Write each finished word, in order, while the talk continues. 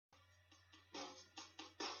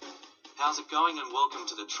How's it going and welcome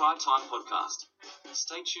to the Try Time podcast.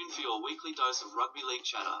 Stay tuned for your weekly dose of rugby league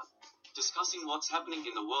chatter, discussing what's happening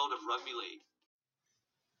in the world of rugby league.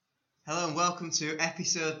 Hello and welcome to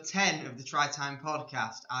episode 10 of the Try Time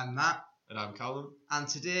podcast. I'm Matt. And I'm Callum. And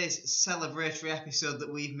today's celebratory episode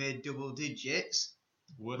that we've made double digits,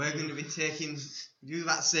 we're going to be taking, you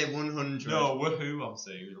about to say 100. No, woohoo, I'm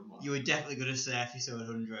saying. You were definitely going to say episode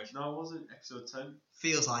 100. No, it wasn't. Episode 10.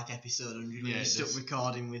 Feels like episode 100 when Yeah, you stuck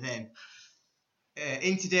recording with him.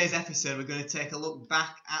 In today's episode, we're going to take a look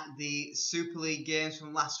back at the Super League games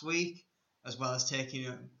from last week, as well as taking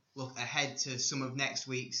a look ahead to some of next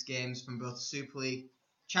week's games from both the Super League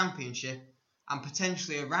Championship and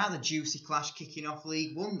potentially a rather juicy clash kicking off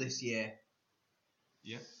League One this year.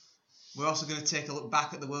 Yeah. We're also going to take a look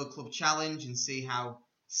back at the World Club Challenge and see how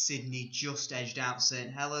Sydney just edged out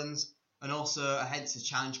St Helens, and also ahead to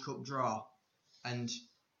Challenge Cup draw. And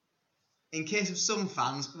in case of some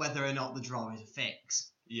fans, whether or not the draw is a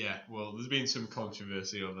fix. Yeah, well, there's been some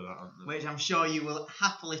controversy over that, hasn't there? Which I'm sure you will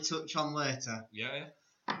happily touch on later.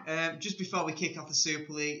 Yeah. Just before we kick off the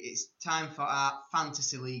Super League, it's time for our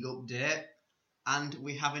Fantasy League update. And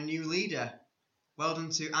we have a new leader. Well done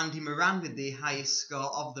to Andy Moran with the highest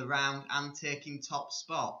score of the round and taking top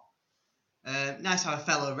spot. Nice to have a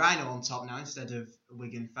fellow Rhino on top now instead of a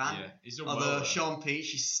Wigan fan. Yeah, he's done Although well. Sean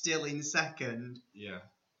Peach is still in second. Yeah.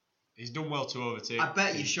 He's done well to overtake. I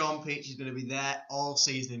bet you Sean Peach is going to be there all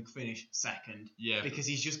season and finish second. Yeah. Because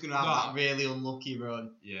he's just going to have that really unlucky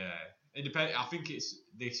run. Yeah. It depends. I think it's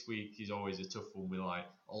this week is always a tough one with like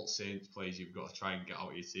Alt Saints players you've got to try and get out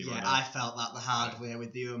of your team. Yeah, I felt that the hard way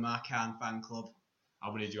with the Omar Khan fan club.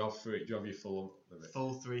 How many do you have for it? Do you have your full limit?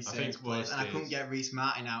 Full 3 I Saints think players. most And I days- couldn't get Reece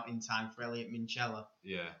Martin out in time for Elliot Minchella.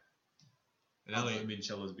 Yeah. And Elliot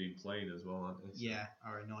Minchella's been playing as well, hasn't he? Yeah,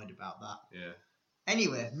 are annoyed about that. Yeah.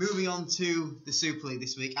 Anyway, moving on to the Super League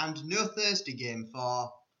this week, and no Thursday game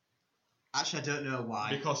for... Actually, I don't know why.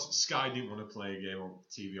 Because Sky didn't want to play a game on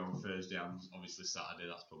TV on Thursday and obviously Saturday,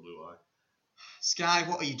 that's probably why. Sky,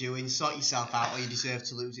 what are you doing? Sort yourself out or you deserve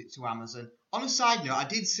to lose it to Amazon. On a side note, I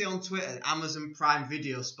did see on Twitter Amazon Prime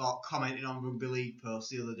Video Spot commenting on Rugby League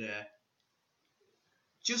posts the other day.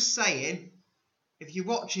 Just saying, if you're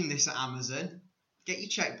watching this at Amazon, get your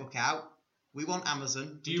checkbook out. We want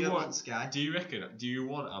Amazon. Do We you don't want Sky? Do you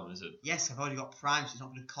want Amazon? Yes, I've already got Prime, so it's not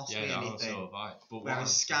going to cost me anything. So have I. But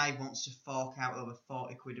Whereas Sky wants to fork out over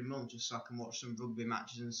 40 quid a month just so I can watch some rugby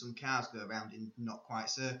matches and some cars go around in not quite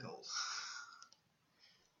circles.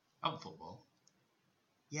 and football.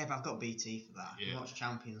 Yeah, but I've got BT for that. I Yeah. can watch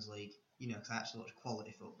Champions League, because I actually watch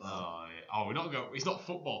quality football. Oh, yeah. We're not going. It's not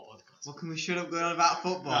football podcast. Well, can we shut up going on about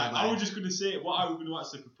football? Right, I then? was just going to say what I was going to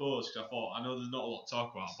actually propose because I thought I know there's not a lot to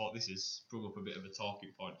talk about. I thought this has sprung up a bit of a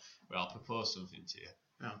talking point where I'll propose something to you.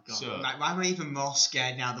 Oh, God. So- Right, why am I even more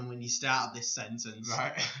scared now than when you started this sentence?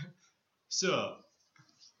 Right. So,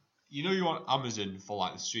 you want Amazon for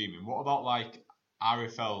like the streaming. What about like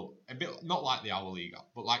RFL? A bit not like the Our League app,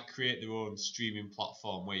 but like create their own streaming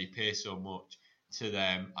platform where you pay so much to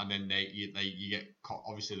them, and then you get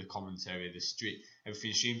obviously the commentary, the street,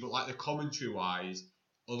 everything streamed. But like the commentary wise,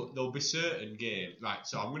 there'll be certain games. Right.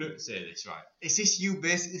 So I'm gonna say this right. Is this you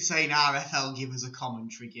basically saying RFL give us a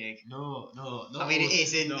commentary gig? No. I mean, it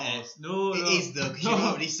is, isn't it? No. It is, though, because you've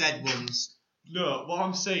already said once. No, what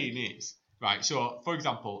I'm saying is, right, so, for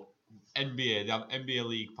example, NBA, they have NBA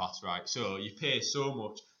League Pass, right? So you pay so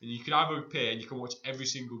much, and you can either pay and you can watch every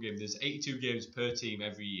single game. There's 82 games per team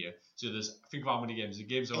every year. So think of how many games. The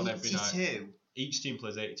games are on every night. 82? Each team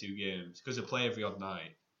plays 82 games, because they play every odd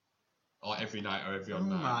night. Or every night or every Oh odd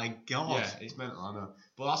night. my God. Yeah, it's mental, I know.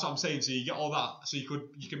 But that's what I'm saying. So you get all that. So you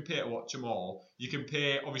can pay to watch them all. You can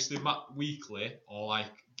pay obviously weekly or like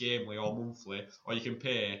gamely or monthly, or you can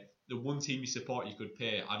pay the one team you support. You could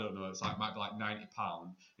pay, I don't know, it's like might be like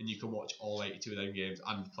 £90, and you can watch all 82 of them games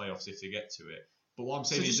and the playoffs if they get to it. But what I'm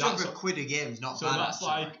saying So is just that's over a quid a game is not so bad. that's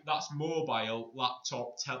actually. that's mobile,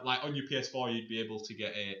 laptop, like on your PS4 you'd be able to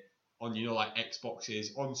get it on like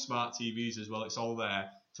Xboxes, on smart TVs as well. It's all there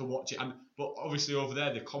to watch it. But obviously over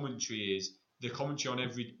there the commentary on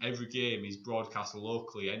every game is broadcast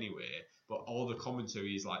locally anyway. But all the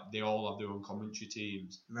commentary is like they all have their own commentary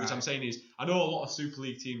teams. Right. Which I'm saying is I know a lot of Super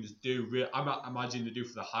League teams do. I imagine they do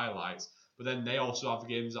for the highlights. But then they also have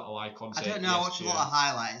games that are like on. I Say, don't know. I watch a ESPN. lot of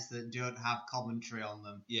highlights that don't have commentary on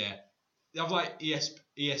them. Yeah. They have like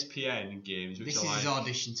ESPN games, which This are is like. his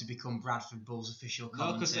audition to become Bradford Bulls official No,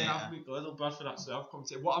 commentator. because they have Little Bradford actually have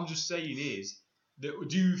commentated. What I'm just saying is, that,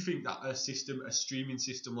 do you think that a streaming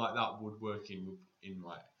system like that would work in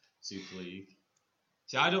like Super League?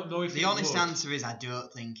 See, I don't know if The it honest would. answer is I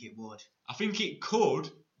don't think it would. I think it could,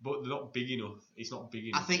 but they're not big enough. It's not big I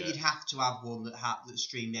enough. think yet. you'd have to have one that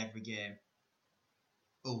streamed every game.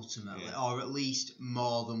 Ultimately, Yeah. or at least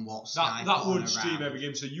more than what Sky That put on would stream around. every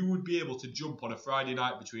game, so you would be able to jump on a Friday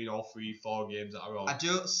night between all 3-4 games that are on. I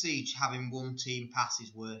don't see having one team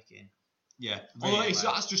passes working. Yeah, Really? although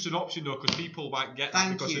that's just an option though, because people might get that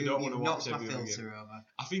Thank because you. they don't want to You've watch knocked my every other game. filter over.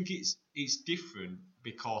 I think it's different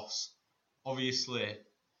because obviously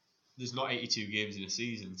there's not 82 games in a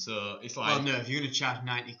season, so it's like. Well, no, if you're going to charge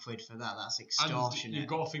 90 quid for that, that's extortionate. And you've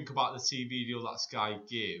got to think about the TV deal that Sky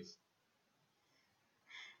gave.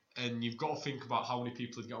 And you've got to think about how many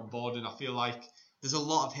people would get on board, and I feel like there's a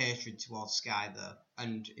lot of hatred towards Sky though,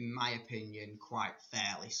 and in my opinion, quite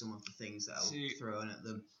fairly, some of the things that are thrown at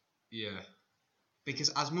them. Yeah. Because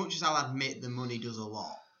as much as I'll admit the money does a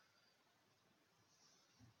lot,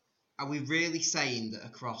 are we really saying that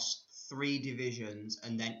across 3 divisions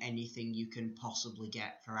and then anything you can possibly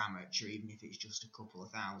get for amateur, even if it's just a couple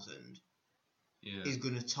of thousand, is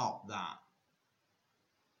going to top that?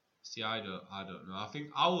 See, I don't know. I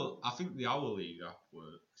think the Our League app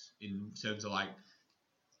works in terms of like.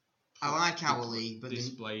 I like Our League, but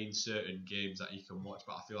displaying certain games that you can watch,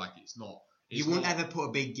 but I feel like it's not. You wouldn't ever put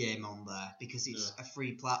a big game on there because it's a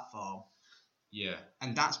free platform. Yeah.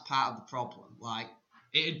 And that's part of the problem. Like,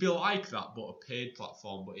 it'd be like that, but a paid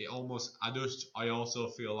platform. But it almost, I also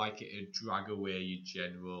feel like it'd drag away your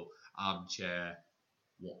general armchair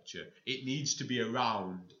watcher. It needs to be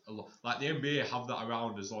around a lot. Like the NBA have that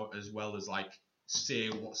around as well as like say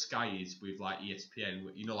what Sky is with like ESPN.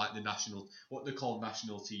 You know, like the national, what they call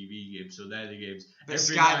national TV games. So they're the games. But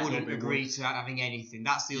Sky wouldn't agree to having anything.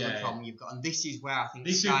 That's the other problem you've got, and this is where I think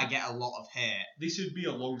Sky get a lot of hate. This would be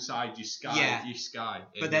alongside your Sky. Your Sky.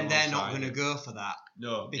 But then they're not going to go for that.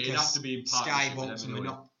 No, because it'd have to be in Sky wants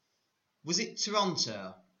to Was it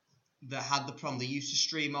Toronto that had the problem? They used to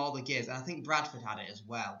stream all the games, and I think Bradford had it as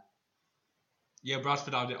well. Yeah,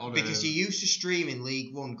 Bradford had it on. Because you used to stream in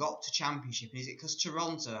League One, got to Championship. Is it because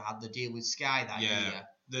Toronto had the deal with Sky that year?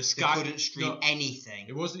 The Sky they couldn't stream anything.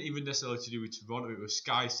 It wasn't even necessarily to do with Toronto. It was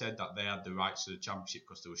Sky said that they had the rights to the Championship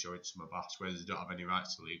because they were showing Summer Bash, whereas they don't have any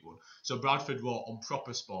rights to League One. So Bradford were on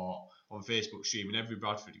Proper Sport on Facebook streaming every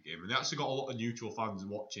Bradford game, and they actually got a lot of neutral fans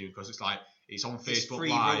watching because it's like it's on Facebook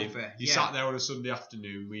Live. You sat there on a Sunday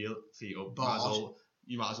afternoon with your feet up.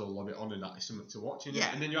 You might as well lob it on, and that is something to watch.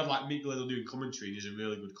 Yeah. And then you had like Mick Little doing commentary, and he's a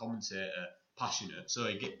really good commentator, passionate. So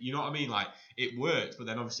you know what I mean? Like it worked, but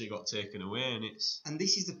then obviously it got taken away, and it's. And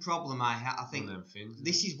this is the problem I have. I think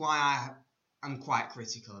this is why I'm quite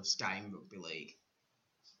critical of Sky in Rugby League,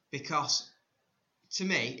 because to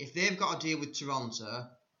me, if they've got a deal with Toronto,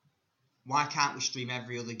 why can't we stream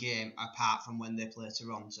every other game apart from when they play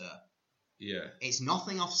Toronto? Yeah. It's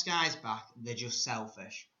nothing off Sky's back. They're just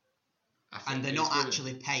selfish. And they're not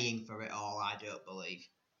actually paying for it all, I don't believe.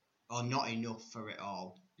 Or not enough for it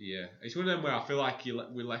all. Yeah. It's one of them where I feel like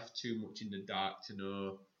we're left too much in the dark to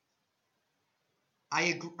know.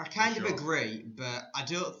 I kind of agree, but I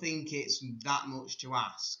don't think it's that much to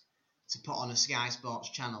ask to put on a Sky Sports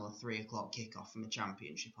channel a 3 o'clock kickoff from a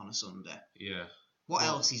championship on a Sunday. Yeah. What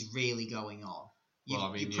else is really going on?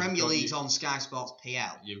 Your Premier League's on Sky Sports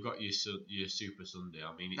PL. You've got your Super Sunday.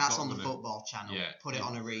 I mean, that's on the football channel. Yeah, put it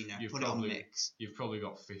on Arena. Put it on Mix. You've probably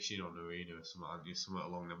got fishing on Arena or something, haven't you? Something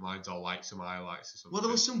along them lines, or like some highlights or something. Well,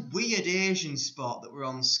 there was some weird Asian spot that were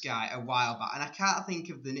on Sky a while back, and I can't think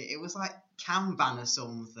of the name. It was like Kanban or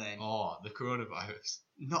something. Oh, the coronavirus.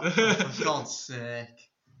 Not for God's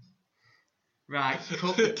sake. Right,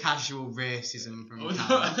 cut the casual racism from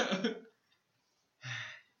Kanban.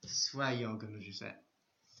 I swear you're going to just say.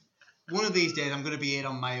 One of these days I'm going to be in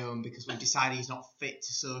on my own because we've decided he's not fit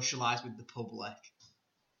to socialise with the public.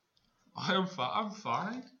 I'm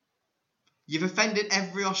fine. You've offended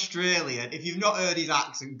every Australian. If you've not heard his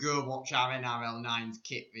accent, go watch our NRL 9's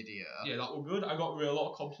kit video. Yeah, that was good. I got a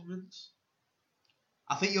lot of compliments.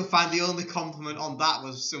 I think you'll find the only compliment on that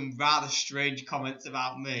was some rather strange comments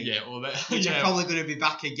about me. Yeah, well, which are probably going to be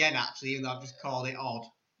back again, actually, even though I've just called it odd.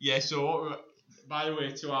 Yeah, so by the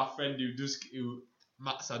way, to our friend who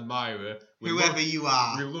Matt's admirer, whoever you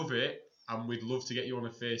are, we love it, and we'd love to get you on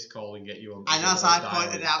a face call and get you on. And as I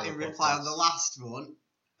pointed out in reply on the last one,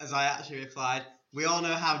 as I actually replied, we all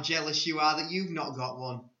know how jealous you are that you've not got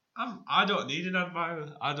one. I don't need an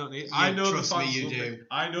admirer. I don't need. I know trust the fans me, you do. Me.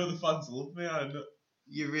 I know the fans love me. I know.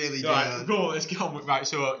 You really do. Right, go. Let's get on with right.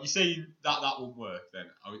 So you're saying that won't work then?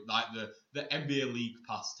 Like the NBA League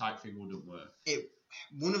Pass type thing wouldn't work.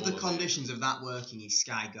 One of the conditions of that working is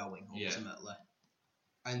Sky going ultimately. Yeah.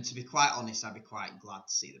 And to be quite honest, I'd be quite glad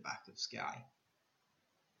to see the back of Sky.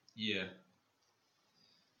 Yeah.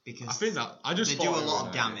 Because I think that they do a lot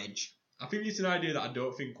of damage. I think it's an idea that I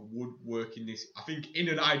don't think would work in this. I think in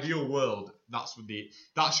an ideal world, that should be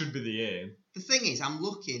the aim. The thing is, I'm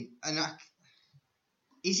looking, and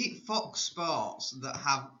is it Fox Sports that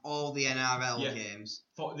have all the NRL Yeah. games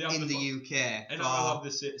They have in the UK? NRL have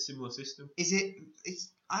the similar system. Is it?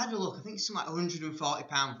 I had a look. I think it's something like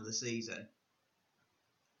 £140 for the season.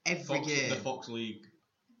 Every game. The Fox League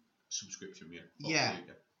subscription, yeah. Fox Yeah.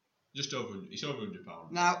 League, Just over. It's over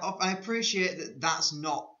 £100. Now, I appreciate that that's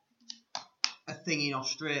not a thing in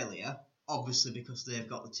Australia, obviously because they've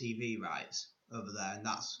got the TV rights over there, and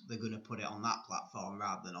they're going to put it on that platform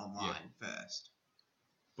rather than online first.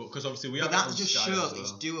 But because obviously But have that it on just Sky shows as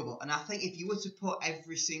it's well. doable. And I think if you were to put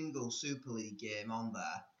every single Super League game on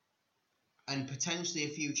there, and potentially a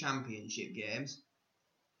few Championship games,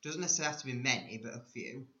 doesn't necessarily have to be many, but a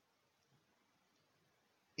few,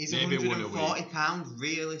 is Maybe one a week. £140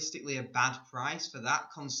 realistically a bad price for that,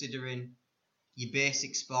 considering your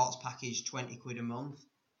basic sports package £20 a month?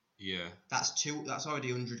 Yeah. That's already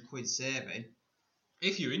 £100 saving.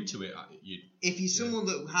 If you're into it, If you're someone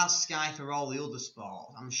that has Sky for all the other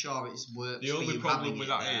sports, I'm sure it's worth. the only problem with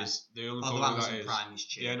that is the Amazon Prime is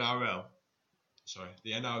cheap.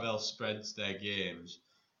 the NRL spreads their games.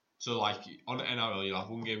 So like on NRL, you'll have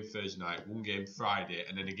one game Thursday night, one game Friday,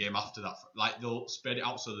 and then a game after that. Like they'll spread it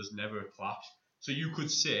out so there's never a clash. So you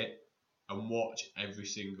could sit and watch every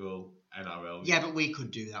single NRL. Yeah, but we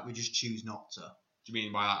could do that. We just choose not to. Do you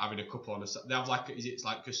mean by having a couple on a? They have it's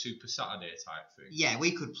like a Super Saturday type thing? Yeah,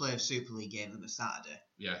 we could play a Super League game on a Saturday.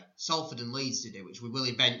 Yeah. Salford and Leeds did it, which we will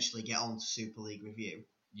eventually get on to Super League review.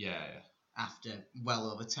 Yeah. After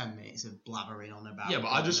well over 10 minutes of blabbering on about. Yeah, but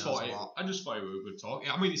I just thought it were a good talk.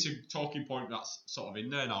 I mean, it's a talking point that's sort of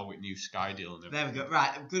in there now with new Sky deal and everything. There we go.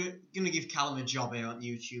 Right, I'm gonna give Callum a job here on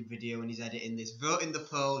YouTube video when he's editing this. Vote in the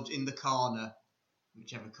poll in the corner,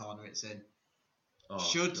 whichever corner it's in. Oh,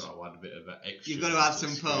 Should I'll add a bit of an extra. You've got to add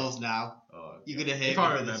some polls now. Oh, You're gonna hate if me I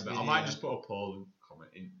for remember, this video. I might just put a poll and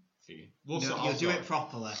comment in thingy. You'll do it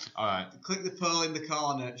properly. All right. Click the poll in the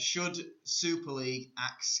corner. Should Super League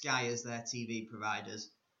axe Sky as their TV providers,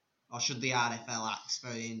 or should the RFL axe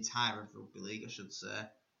for the entire of Rugby League? I should say.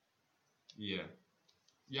 Yeah.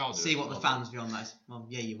 Yeah, I'll do See it. what the fans view on that. Well,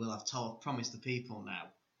 yeah, you will have promised the people now.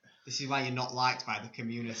 This is why you're not liked by the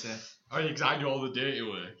community. Oh, yeah, because I do all the dirty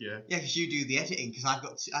work, yeah. Yeah, because you do the editing.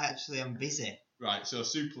 Because I actually am busy. Right, so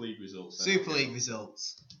Super League results. Super League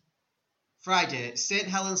results. Friday, St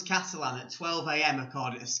Helens Catalan at 12 AM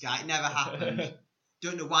according to Sky. It never happened.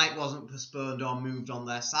 Don't know why it wasn't postponed or moved on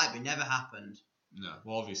their site, but it never happened. No,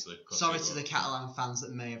 well, obviously. Sorry to the Catalan fans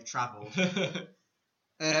that may have travelled.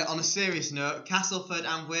 On a serious note, Castleford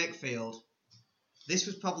and Wakefield. This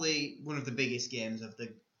was probably one of the biggest games of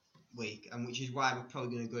the week, and which is why we're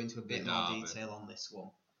probably going to go into a bit more detail on this one.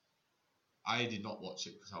 I did not watch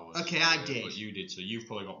it because I was. Okay, I did. But you did, so you've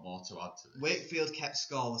probably got more to add to this. Wakefield kept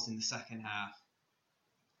scoreless in the second half.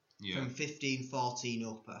 Yeah. From 15-14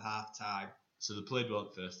 up at half time. So they played well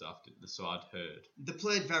at first half, didn't they? So I'd heard. They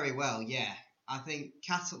played very well, yeah. I think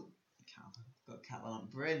got Catalan on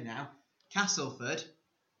brain now. Castleford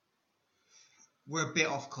were a bit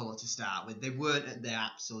off colour to start with. They weren't at their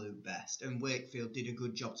absolute best, and Wakefield did a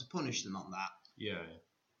good job to punish them on that. Yeah.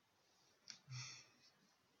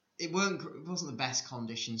 It wasn't the best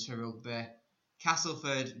conditions for rugby.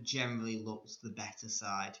 Castleford generally looked the better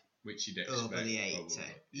side. Which you'd expect. Over the 80. Probably.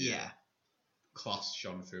 Yeah. Class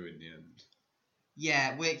shone through in the end.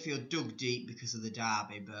 Yeah, Wakefield dug deep because of the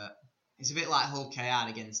derby, but it's a bit like Hull KR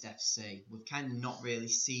against FC. We've kind of not really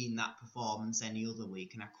seen that performance any other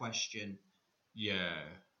week, and I question. Yeah.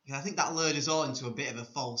 I think that lured us all into a bit of a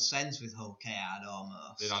false sense with Hull KR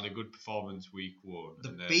almost. They had a good performance week one.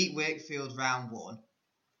 They beat Wakefield round one,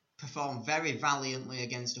 performed very valiantly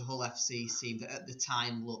against a Hull FC team that at the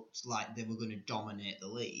time looked like they were going to dominate the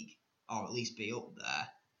league, or at least be up there.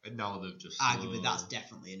 And now they've just. Arguably, that's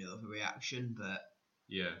definitely an overreaction, but.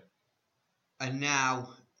 Yeah. And now,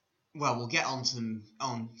 well, we'll get on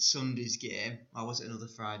Sunday's game. Or was it another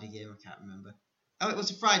Friday game? I can't remember. Oh, it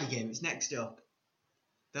was a Friday game. It's next up.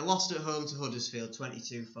 They lost at home to Huddersfield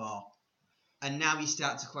 22-4. And now you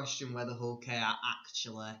start to question whether Hull KR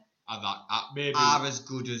actually are as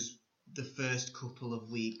good as the first couple of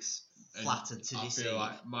weeks flattered to deceive. I feel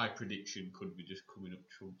like my prediction could be just coming up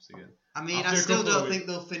trumps again. I mean, I still don't think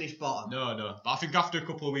they'll finish bottom. No. But I think after a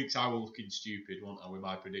couple of weeks I will looking stupid, won't I, with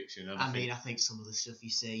my prediction. And I think some of the stuff you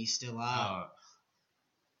say, you still are.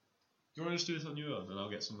 Do you want to just do this on your own and I'll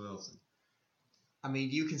get someone else in? I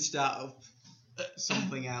mean, you can start up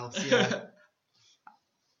something else, yeah.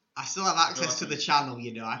 I still have access to the channel,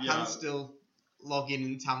 you know. I can still log in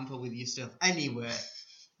and tamper with your stuff. Anyway,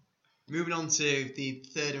 Moving on to the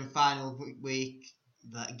third and final week,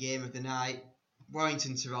 that game of the night,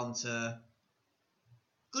 Warrington-Toronto.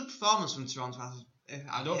 Good performance from Toronto,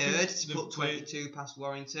 I've heard, to put 22 past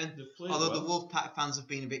Warrington. Although the Wolfpack fans have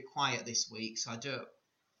been a bit quiet this week, so I don't... In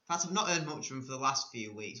fact, I've not heard much from them for the last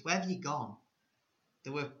few weeks. Where have you gone?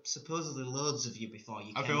 There were supposedly loads of you before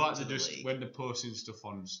you came. I feel like to they're the just, league. when they're posting stuff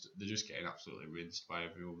on, they're just getting absolutely rinsed by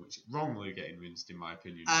everyone, which wrongly getting rinsed in my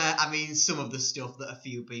opinion. I mean, some of the stuff that a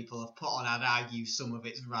few people have put on, I'd argue some of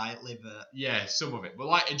it's rightly, but... Yeah, some of it. But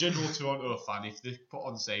like a general Toronto fan, if they put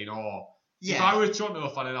on saying, oh... Yeah. If I were a Toronto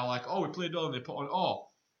fan and I'm like, oh, we played well, and they put on, oh,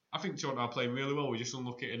 I think Toronto are playing really well, we just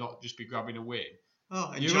unlucky to not just be grabbing a win.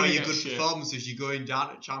 Oh, You're enjoy gonna your get good shit. performances, you're going down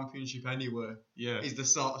at Championship anyway, Yeah. is the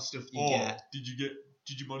sort of stuff you Oh, get.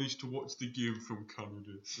 did you manage to watch the game from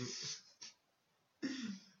Canada?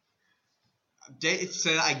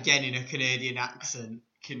 Say that again in a Canadian accent.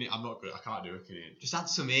 I'm not good. I can't do a Canadian. Just add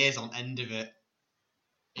some A's on end of it.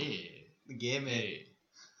 The game A. Hey.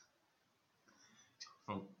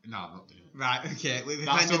 No, I'm not doing it. Right, okay. We've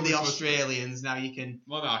That's offended what the we're Australians, now you can...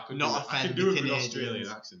 Well, no, I could Not do it. I offend can do the it with an Canadians. Australian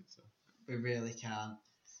accent. So. We really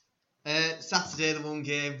can't. Saturday, the one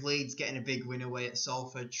game, Leeds getting a big win away at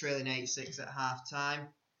Salford, trailing 8-6 at half time.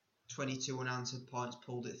 22 unanswered points,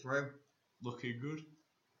 pulled it through. Looking good.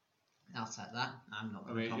 I'll take that. I'm not I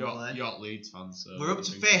going to mean, complain. you're Leeds fans, so... We're up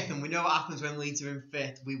to 5th, and we know what happens when Leeds are in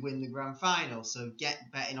 5th. We win the grand final, so get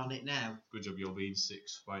betting on it now. Good job you're being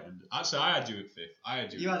 6th. Right under. Actually, I had you at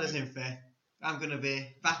 5th. You had us in 5th. I'm going to be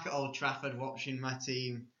back at Old Trafford watching my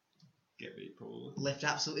team Get beat, probably. lift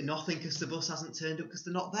absolutely nothing because the bus hasn't turned up because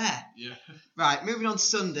they're not there. Yeah. Right, moving on to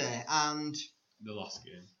Sunday, and The last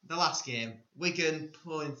game. the last game. Wigan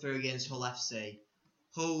pulling through against Hull FC.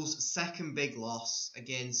 Hull's second big loss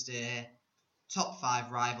against a top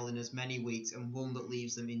 5 rival in as many weeks, and one that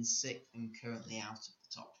leaves them in 6th and currently out of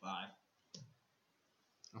the top 5.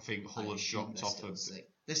 I think Hull I have assume dropped they're off still a... 6th.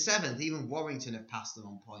 They're 7th. Even Warrington have passed them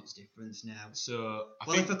on points difference now. So, I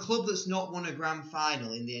Well, think... if a club that's not won a grand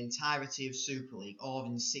final in the entirety of Super League, or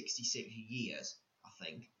in 66 years, I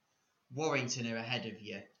think, Warrington are ahead of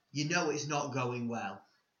you, you know it's not going well.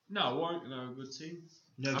 No, Warrington are a good team.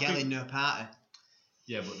 No I Gelling, think- no party.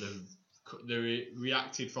 Yeah, but they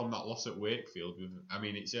reacted from that loss at Wakefield. I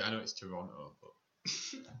mean, I know it's Toronto, but...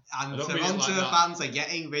 And I don't mean it Toronto like that. fans are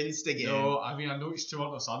getting rinsed again. No, I mean, I know it's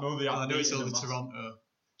Toronto, so I know they Oh, have I know it's beaten all the them. Toronto.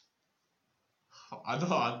 I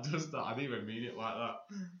know, I didn't even mean it like that.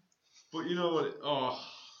 But you know what?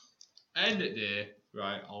 End of the day,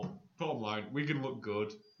 right, bottom line, Wigan look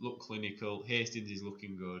good, look clinical, Hastings is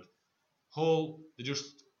looking good. Hull, they're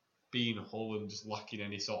just being Hull and just lacking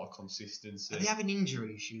any sort of consistency. Are they having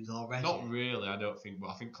injury issues already? Not really, I don't think, but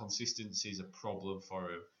I think consistency is a problem for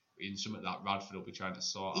him. In something that Radford will be trying to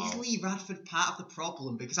sort Is out. Lee Radford part of the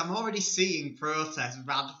problem? Because I'm already seeing protests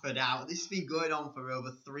Radford out. This has been going on for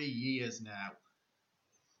over 3 years now.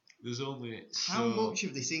 There's only How much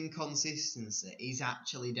of this inconsistency is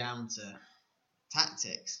actually down to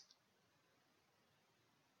tactics?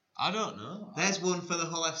 I don't know. There's one for the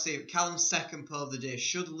Hull FC. Callum's second poll of the day.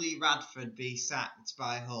 Should Lee Radford be sacked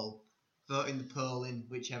by Hull? Vote in the poll in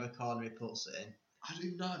whichever corner he puts it in. I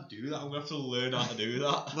do not do that. I'm going to have to learn how to do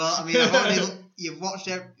that. Well, I mean, you've watched,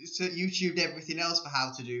 YouTubed everything else for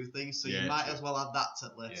how to do things, so Yeah, you might true. as well add that to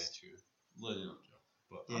the Yeah, list. true. Learning on job.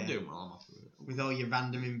 But Yeah. I'm doing well, I'm happy with it. With all your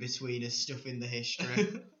random in-betweeners stuff in the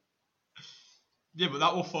history. Yeah, but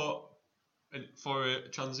that was for a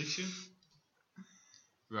transition.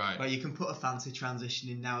 Right. Well, you can put a fancy transition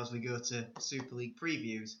in now as we go to Super League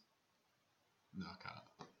previews. No, I can't.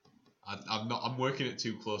 I'm not. I'm working at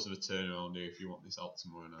too close of a turnaround here. If you want this out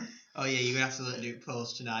tomorrow night. Oh yeah, you're going to have to do it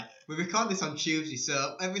post tonight. We record this on Tuesday,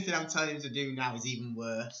 so everything I'm telling you to do now is even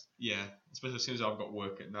worse. Yeah, especially since I've got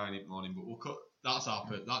work at 9 in the morning. But we'll cut. That's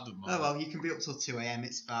happened. That doesn't matter. Oh well, you can be up till 2 AM,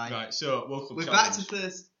 it's fine. Right. So World Cup We're challenge. back to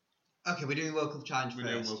first. Okay, we're doing World Cup Challenge We're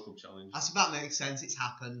doing first. World Cup challenge. So that makes sense, it's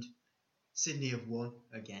happened. Sydney have won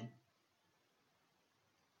again.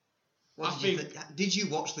 Did you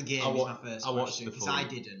watch the game? I Is wa- my first I watched question, the because full- I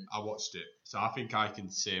didn't. I watched it, so I think I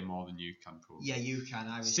can say more than you can. Probably. Yeah, you can.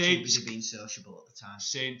 I was too Saints- busy being sociable at the time.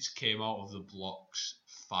 Saints came out of the blocks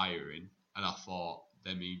firing, and I thought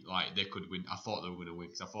they could win. I thought they were going to win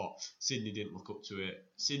because I thought Sydney didn't look up to it.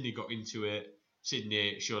 Sydney got into it.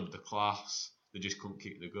 Sydney showed the class. They just couldn't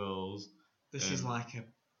kick the goals. This is like a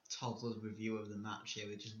toddler's review of the match here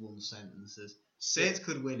with just one sentences. Saints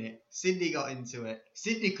could win it. Sydney got into it.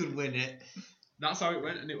 Sydney could win it. That's how it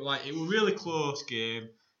went, and it was a really close game.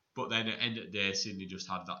 But then at the end of the day, Sydney just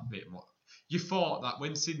had that bit more. You thought that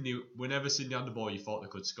whenever Sydney had the ball, you thought they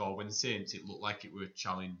could score. When Saints, it looked like it were a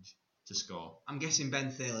challenge to score. I'm guessing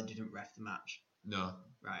Ben Thaler didn't ref the match. No.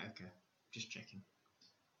 Right, okay. Just checking.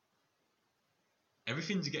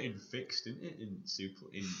 Everything's getting fixed, isn't it, in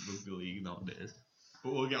rugby league nowadays?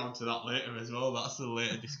 But we'll get onto that later as well. That's a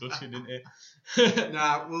later discussion, isn't it?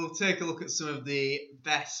 Now, we'll take a look at some of the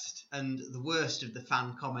best and the worst of the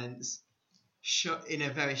fan comments in a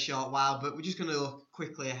very short while, but we're just going to look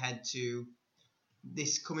quickly ahead to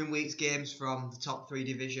this coming week's games from the top 3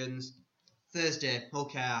 divisions. Thursday, Hull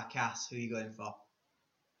KR, Cass, who are you going for?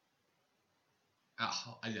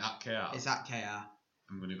 Is it at KR? It's at KR.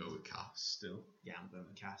 I'm going to go with Cass still. Yeah, I'm going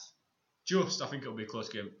with Cass. I think it'll be a close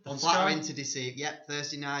game. The On flatter Sky? in to deceive. Yep,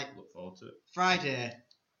 Thursday night. Look forward to it. Friday,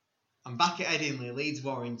 I'm back at Headingley, Leeds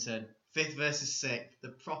Warrington. 5th versus 6th, the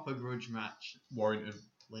proper grudge match. Warrington.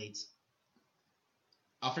 Leeds.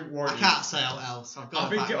 I think I Warrington. can't say else. I've got I to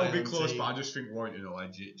think back it'll my be own close, team. but I just think Warrington will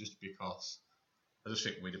edge it just because. I just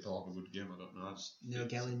think we'd have a good game. I don't know. No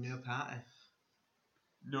Gelling, no party.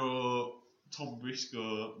 No Tom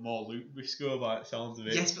Briscoe, more Luke Briscoe by the sounds of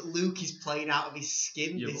it. Yes, but Luke is playing out of his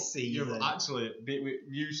skin this season. But actually, with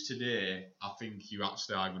news today, I think you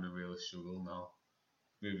actually are going to really struggle now,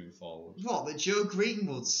 moving forward. What, that Joe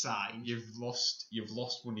Greenwood signed? You've lost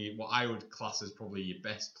one of what I would class as probably your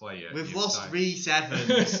best player. We've you've lost signed. Rhys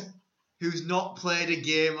Evans, who's not played a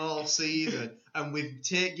game all season, and we've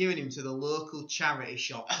given him to the local charity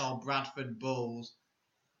shop called Bradford Bulls.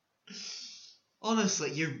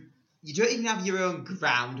 Honestly, you don't even have your own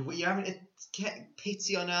ground, but you're having to get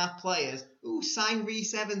pity on our players. Ooh, sign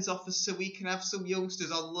Rhys Evans off us so we can have some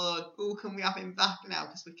youngsters on loan. Ooh, can we have him back now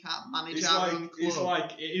because we can't manage our own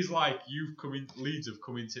club? It is like Leeds have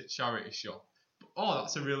come into charity shop. Oh,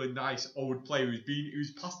 that's a really nice old player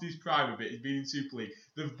who's past his prime a bit. He's been in Super League.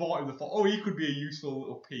 They've bought him. They thought, he could be a useful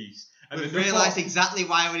little piece. And We've then realised exactly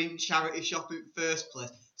why we didn't charity shop in the first place.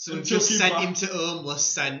 So we just sent him to homeless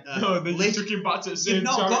centre. No, then you took him back to the same You've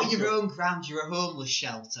not charity got your shop. own ground. You're a homeless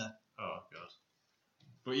shelter. Oh god.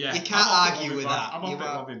 But yeah, You can't argue with that. I'm happy to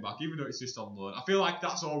have him back, even though it's just on loan. I feel like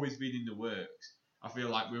that's always been in the works. I feel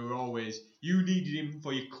like you needed him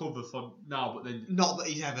for your cover for now, but then Not that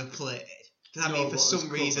he's ever played. Because No, for but some as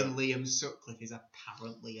reason cover. Liam Sutcliffe is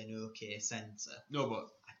apparently an okay centre. no, but don't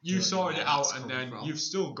you know sorted where it out, that's and coming then from. you've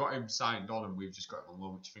still got him signed on, and we've just got him on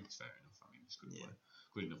loan, which I think is fair enough. I mean, he's a good Yeah. player,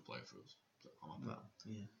 good enough player for us. So I'm happy.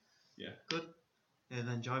 Well, yeah. Yeah. Good. And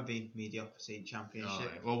then enjoy being mediocrity in Championship.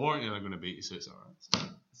 Alright. Well, Warrington are going to beat you, so it's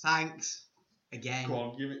alright. Thanks. Again. Go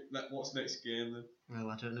on, give it. What's next game then? Well,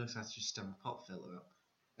 I don't know, so I just stand my pot filler up.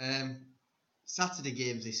 Saturday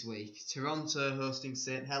games this week. Toronto hosting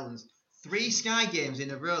St Helens. 3 Sky games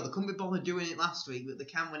in a row. They couldn't be bothered doing it last week, but they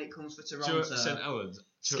can when it comes for Toronto. St Helens.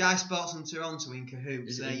 Sky Sports and Toronto in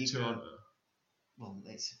cahoots. Is it there in you Toronto? go. Well,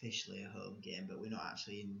 it's officially a home game, but we're not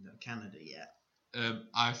actually in Canada yet.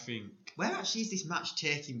 I think. Where actually is this match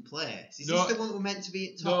taking place? Is No, this the one that we're meant to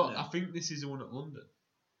be at No, Tottenham? I think this is the one at London.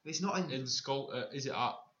 It's not in. In is it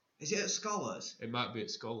at? Is it at Scholars? It might be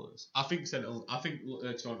at Scholars. I think Toronto are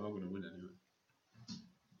going to win anyway.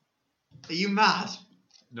 Are you mad?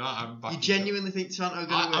 No, I'm back. You genuinely think Toronto are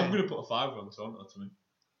going to win? I'm going to put a $5 on Toronto to win.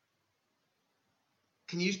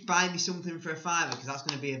 Can you just buy me something for a $5? Because that's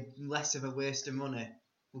going to be less of a waste of money.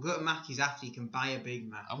 We'll go to Mackey's after. You can buy a Big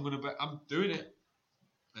Mac. I'm doing it.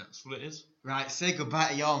 That's what it is. Right, say goodbye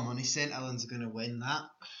to your money. St Helens are going to win that.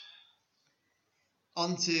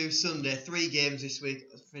 On to Sunday. 3 games this week.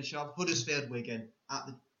 Finish off. Huddersfield Wigan at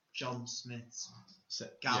the John Smith's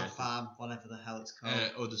Gal Farm, whatever the hell it's called.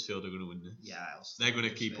 Huddersfield are going to win this. Yeah, They're going to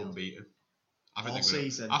keep Huddersfield. unbeaten. All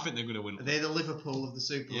season. I think they're going to win. Are they the Liverpool of the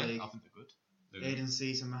Super Yeah, League? I think they're good. Aiden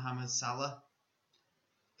Season, Mohamed Salah.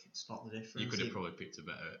 Can spot the difference. You could have probably picked a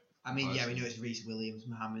better. I mean, yeah, we person. know it's Reece Williams,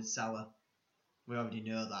 Mohamed Salah. We already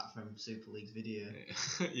know that from Super League's video.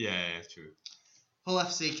 Yeah, true. Hull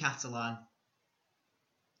FC Catalan.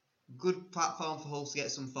 Good platform for Hull to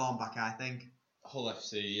get some form back, I think. Hull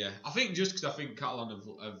FC, yeah. I think just because I think Catalan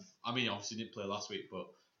have. I mean, obviously didn't play last week, but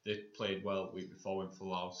they played well the week before when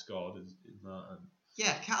Falau scored in that. And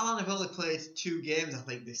Yeah, Catalan have only played 2 games, I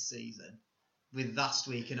think, this season. With last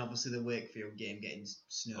week and obviously the Wakefield game getting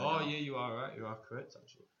snowed off. yeah, you are right. You are correct,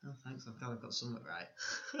 actually. Oh, thanks. I'm glad I've got something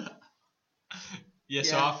right. Yeah,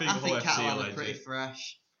 so I think Hull FC Catalan will are edge pretty it.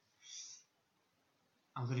 fresh.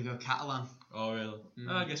 I'm going to go Catalan. Oh, really? Mm.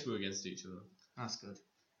 I guess we're against each other. That's good.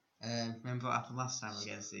 Remember what happened last time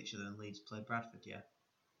against each other and Leeds played Bradford, yeah?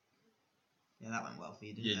 Yeah, that went well for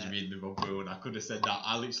you, didn't it? Yeah, do you mean the rugby one? I could have said that.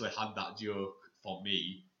 I literally had that joke for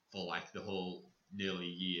me for like the whole nearly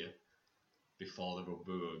year before the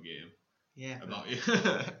Rugby game. Yeah. About you.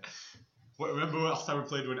 What, remember last time we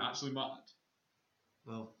played when it actually mattered?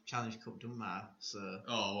 Well, Challenge Cup doesn't matter, so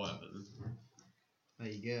Oh, whatever. there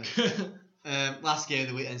you go. Last game of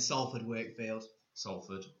the week, and Salford Wakefield.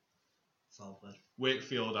 Salford. Salford.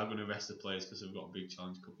 Wakefield are going to rest the players because they've got a big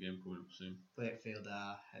Challenge Cup game coming up soon. Wakefield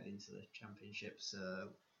are heading to the Championship, so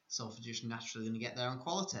Salford just naturally going to get there on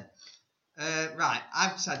quality. Right,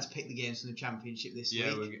 I've decided to pick the games from the Championship this week.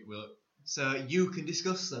 Yeah, we'll. So you can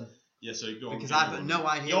discuss them. Yeah, so you go on. Because I've got no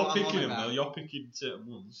idea You're what picking I'm on them, about. though. You're picking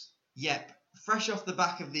certain ones. Yep. Fresh off the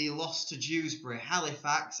back of the loss to Dewsbury,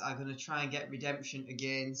 Halifax are going to try and get redemption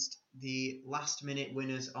against the last-minute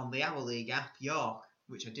winners on the Our League app, York,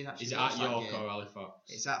 which I did actually. Is it watch at that York game. or Halifax?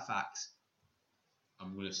 It's at Fax.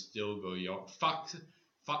 I'm going to still go York. Facts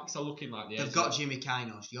are looking like the edge. They've got Jimmy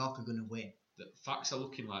Kainos. York are going to win. The facts are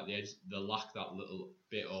looking like the edge. They lack that little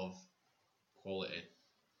bit of quality.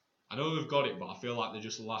 I know they've got it, but I feel like they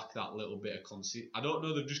just lack that little bit of I don't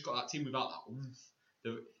know. They've just got that team without that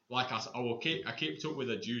oomph. Like I kept up with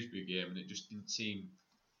the Dewsbury game, and it just didn't seem.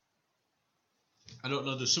 I don't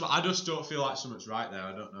know. I just don't feel like something's right there.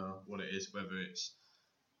 I don't know what it is. Whether it's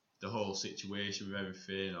the whole situation with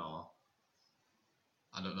everything, or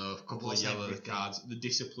I don't know. A couple of yellow cards. The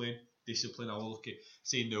discipline. I will look at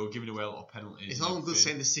seeing they were giving away a lot of penalties. It's all good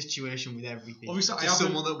saying the situation with everything. Obviously, to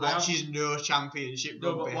someone that watches no Championship.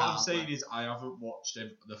 No, but what I'm saying is I haven't watched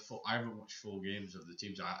I haven't watched full games of the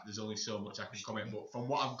teams. There's only so much I can comment. But from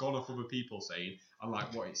what I've gone off other people saying, and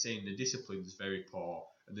like what it's saying, the discipline's very poor,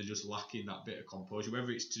 and they're just lacking that bit of composure.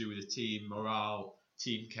 Whether it's to do with the team morale,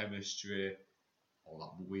 team chemistry, all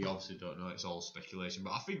that, we obviously don't know. It's all speculation.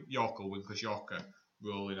 But I think York will win because York are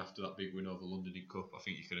rolling after that big win over London in Cup. I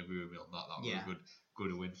think you can agree with me on that. That was a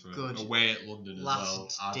good win for them. Away at London as well.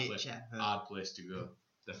 Hard place to go.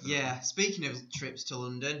 Definitely. Yeah, speaking of trips to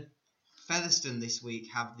London, Featherstone this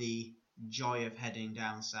week have the joy of heading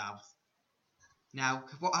down south. Now,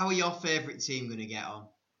 how are your favourite team going to get on?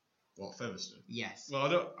 What, Featherstone? Yes. Well, I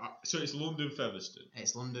don't. So it's London Featherstone.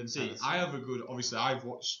 It's London. See, Featherstone. I have a good. Obviously, I've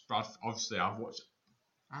watched Bradford. I've watched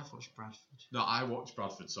Bradford. No, I watched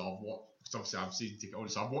Bradford, so I've watched. Obviously, I've seen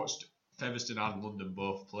ticket. So I've watched Featherstone and London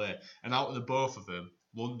both play, and out of the both of them,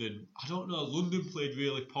 London. I don't know. London played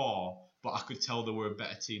really poor, but I could tell they were a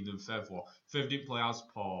better team than Fev were. Fev didn't play as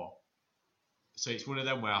poor, so it's one of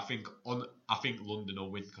them where I think London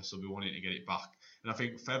will win because they'll be wanting to get it back, and I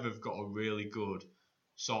think Fev have got a really good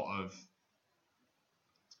sort of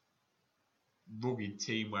rugged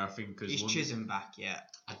team where I think is Chisholm back yet?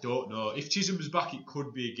 I don't know. If Chisholm's back, it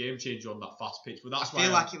could be a game changer on that fast pitch. But that's I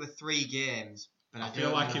feel like it were 3 games, but I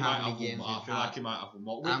feel like he might have one more. I feel like he might have one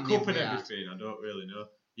more. With cup and everything, I don't really know.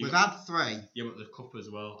 We've had 3. Yeah, but the cup as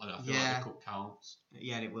well. And I feel like the cup counts.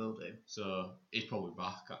 Yeah, it will do. So he's probably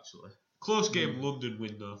back actually. Close game, London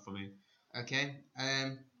win though for me. Okay.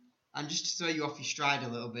 And just to throw you off your stride a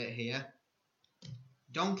little bit here.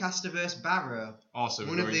 Doncaster versus Barrow. Awesome.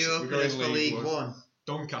 One of the openers for League One.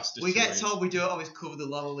 Doncaster. We get told we don't always cover the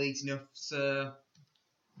lower leagues enough, so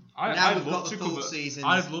I'd love to cover season.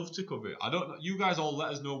 I'd love to cover it. I don't know. You guys all let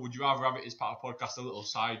us know. Would you rather have it as part of podcast, a little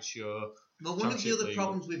sideshow? Well, one of the other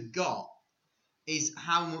problems we've got is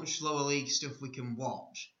how much lower league stuff we can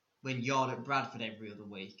watch when you're at Bradford every other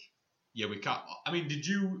week. Yeah, we can't. I mean,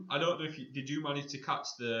 I don't know if did you manage to catch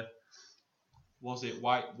the? Was it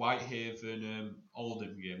Whitehaven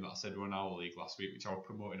Oldham game that I said were on Our League last week, which I was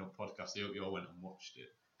promoting on podcast? I hope you all went and watched it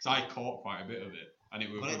because I caught quite a bit of it, and it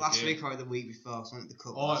was. Was it last week or the week before? Something the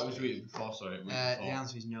cup. Oh, it was the week before. Sorry, the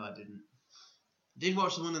answer is no, I didn't. Did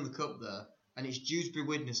watch the one in the cup though, and it's Dewsbury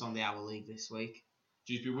Widnes on the Our League this week.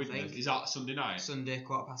 Dewsbury Widnes, is that Sunday night? Sunday,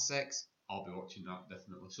 6:15. I'll be watching that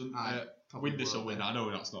definitely. Widnes will win. I know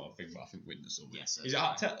that's not a thing, but I think Widnes will win. Yes, is it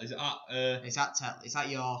at? It's at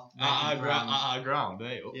your our ground,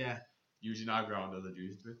 eh? Yeah. Using our ground as a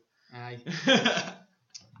Dewsbury. Aye.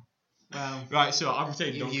 Well. Right, so I'm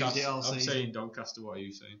saying Doncaster. I'm saying Doncaster. What are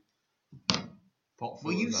you saying?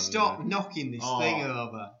 Will you stop knocking this thing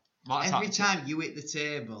over? Every time you hit the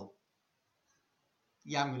table.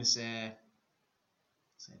 Yeah, I'm going to say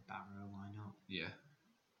Barrow, why not? Yeah.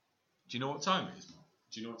 Do you know what time it is, Mark?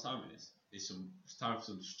 Do you know what time it is? It's time for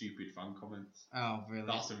some stupid fan comments. Oh, really?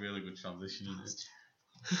 That's a really good transition, isn't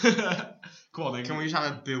it? Come on then. Can we just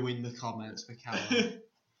have a boo in the comments for Callum?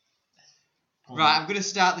 Right, I'm going to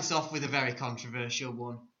start this off with a very controversial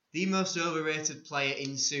one. The most overrated player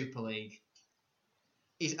in Super League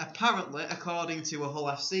is apparently, according to a Hull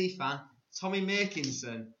FC fan, Tommy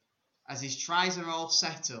Makinson, as his tries are all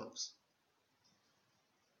setups.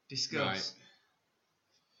 Discuss. Right.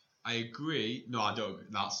 I agree. No, I don't.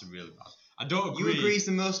 That's really bad. I don't agree. You agree he's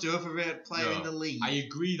the most overrated player in the league? I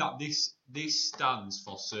agree that this stands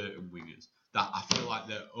for certain wingers. that I feel like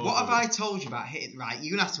they're over. What have I told you about hitting? Right,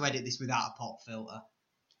 you're gonna have to edit this without a pop filter.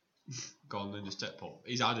 Gone and just take pop.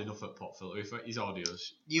 He's had enough at pop filter. If his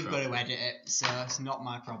audio's You've crap. got to edit it, so it's not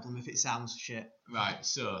my problem if it sounds shit. Right,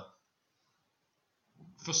 so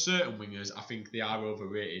for certain wingers, I think they are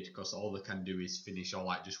overrated because all they can do is finish or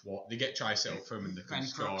like just walk. They get try set up for them and they can Ben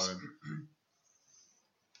score Crooks. them.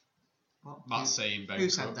 What? Matt's saying Ben who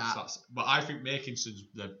Crooks. said that? But I think Makinson's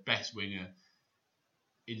the best winger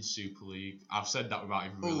in Super League. I've said that without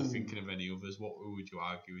even really Ooh. thinking of any others. Who would you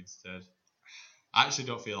argue instead? I actually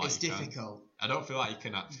don't feel like It's you can. difficult. I don't feel like you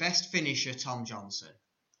can actually. Best finisher, Tom Johnson.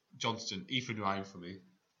 Johnston, Ethan Ryan for me.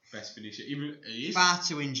 Best finisher. Even he is. Far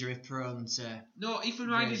too injury prone to. No, Ethan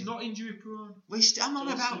Ryan Really? is not injury prone. I'm on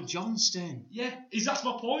Johnston. about Johnston. Yeah, that's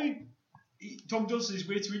my point. Tom Johnson is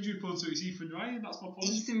way too injury prone, so it's Ethan Ryan. That's my point.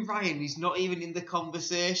 Ethan Ryan is not even in the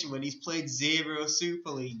conversation when he's played 0 Super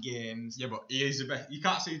League games. Yeah, but he is the best. You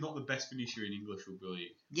can't say he's not the best finisher in English Rugby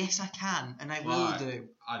League. Yes, I can, and I Right. will do.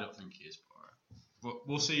 I don't think he is, but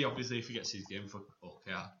we'll see. Obviously, if he gets his game for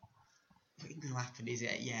OKR. It ain't going to happen, is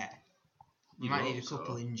it? Yet. We You might hope need a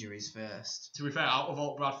couple so. injuries first. To be fair, out of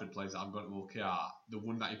all Bradford players that I've got to OKR, the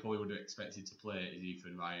one that you probably would have expected to play is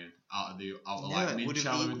Ethan Ryan. Out of like it would have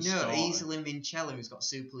Minchella been and no, Staunton. easily Minchella, who's got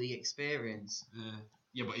Super League experience.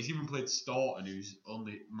 Yeah, but he's even played Staunton, who's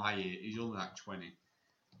only my age. He's only like 20.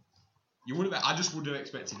 You wouldn't. I just would have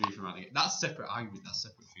expected Ethan Ryan to get. That's separate argument. That's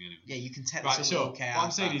separate thing anyway. Yeah, you can take Right, this so up. Okay, what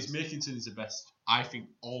I'm saying is Makinson is the best, I think,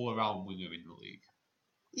 all-around winger in the league.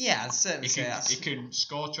 Yeah, I'd certainly He say can, that's. he can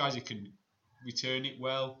score tries, he can return it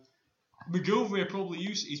well. McGilvray probably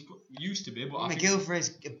used to be, but I think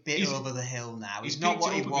McGilvray's a bit he's- over the hill now. he's He's not picked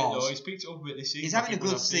what it he up a bit, though. was. He's picked it up a bit this season. He's I having a think when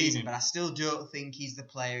good I've seen season, him. but I still don't think he's the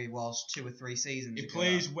player he was 2 or 3 seasons He ago.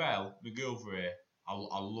 plays well, McGilvray. I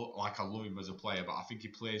love him as a player, but I think he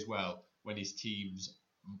plays well when his team's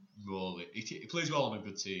rolling. He plays well on a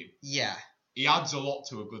good team. Yeah. He adds a lot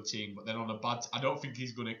to a good team, but then on a bad, I don't think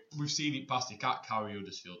he's gonna. We've seen it past. He can't carry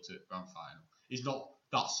Huddersfield to grand final. He's not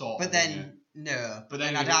that sort. But of then, winger. no. But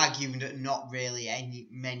then I'd you- argue that not really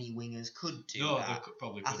many wingers could do no, that. they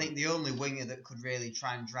probably. I couldn't. think the only winger that could really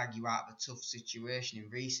try and drag you out of a tough situation in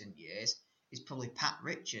recent years is probably Pat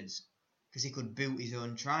Richards, because he could boot his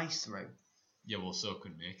own tries through. Yeah, well, so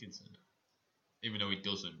could Makinson. Even though he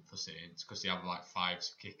doesn't for Saints, because they have like 5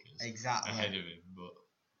 kickers Exactly. ahead of him, but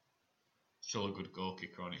still a good goal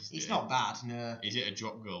kicker on his He's day. not bad, no. He's hit a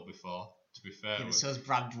drop goal before, to be fair. Yeah, but so's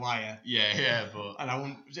Brad Dwyer. Yeah, but And I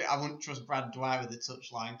wouldn't trust Brad Dwyer with a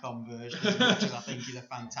touchline conversion as much as I think he's a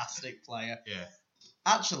fantastic player. yeah.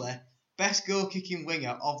 Actually, best goal-kicking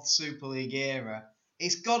winger of the Super League era,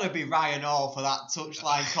 it's got to be Ryan Hall for that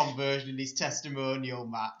touchline conversion in his testimonial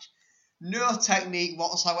match. No technique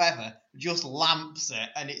whatsoever, just lamps it,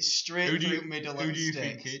 and it's straight through middle who and do you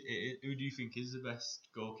sticks. think who do you think is the best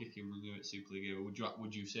goal kicking winger at Super League era?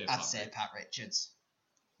 Would you say? I'd Pat say Richards? Pat Richards.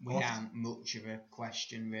 We What? aren't much of a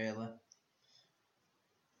question, really.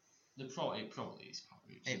 It probably is Pat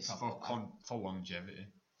Richards probably- for longevity.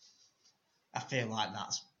 I feel like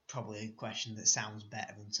that's probably a question that sounds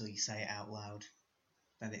better until you say it out loud.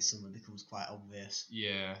 Then it suddenly becomes quite obvious.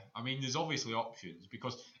 Yeah, I mean, there's obviously options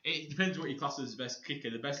because it depends what you class as the best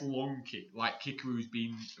kicker. The best long kick, like kicker who's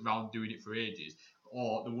been around doing it for ages,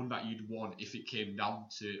 or the one that you'd want if it came down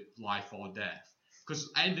to life or death. Because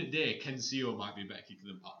at the end of the day, Ken Seo might be a better kicker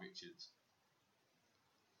than Pat Richards.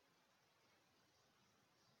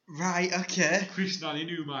 Right, okay. Chris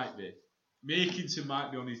Naninu might be. Makinson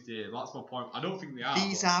might be on his day. That's my point. I don't think they are.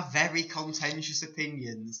 These but- are very contentious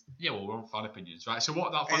opinions. Yeah, well, we're on fan opinions, right? So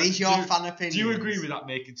what that Are these your fan opinions? Do you agree with that?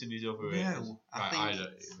 Makinson is overrated. No, I I don't. think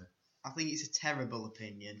Either. I think it's a terrible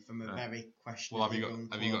opinion from a Right. very questionable. Well,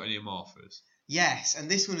 have you got any more for us? Yes, and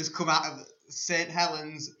this one has come out of St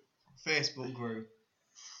Helens Facebook group.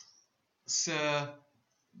 So,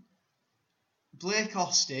 Blake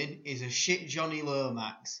Austin is a shit Johnny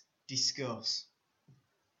Lomax. Discuss.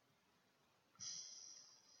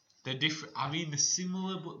 They're different. I mean, they're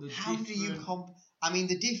similar, but they're How different. do you I mean,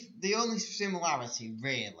 the only similarity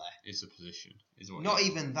really, Is the position? Is what? not it is.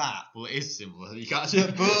 even that. Well, it is similar. You can't say.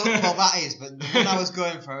 But both, well, that is, but the one I was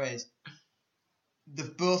going for is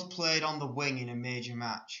they've both played on the wing in a major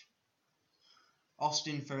match.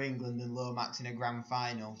 Austin for England and Lomax in a grand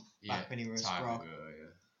final back when he was a time scrog. ago, yeah.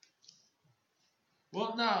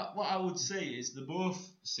 Well, now what I would say is they're both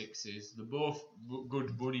sixes. They're both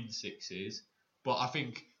good running sixes, but I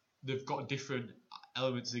think they've got different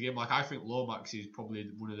elements of the game. Like I think Lomax is probably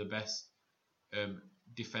one of the best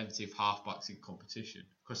defensive halfbacks in competition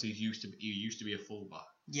because he used to be a fullback.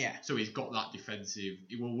 Yeah. So he's got that defensive.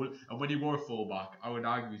 And when he were a fullback, I would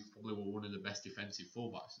argue he's probably one of the best defensive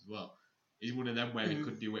fullbacks as well. He's one of them where he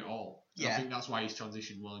could do it all. And Yeah. I think that's why he's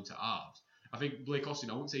transitioned well into halves. I think Blake Austin,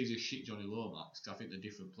 I wouldn't say he's a shit Johnny Lomax because I think they're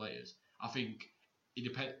different players. I think it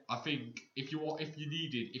depends. I think if you are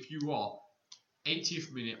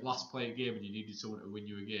 80th minute last play a game and you needed someone to win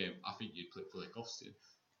you a game, I think you'd pick Blake Austin.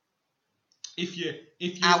 If you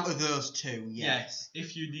Out of those two, yes.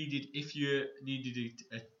 If you needed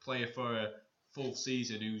a player for a full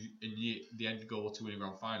season who's in the end goal to win a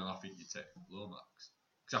grand final, I think you'd take Lomax.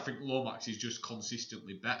 Because I think Lomax is just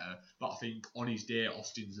consistently better, but I think on his day,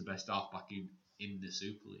 Austin's the best halfback in the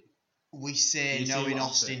Super League. We say You see knowing what I'm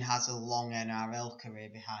Austin saying? has a long NRL career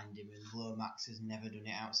behind him and Lomax has never done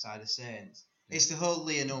it outside of Saints. It's the whole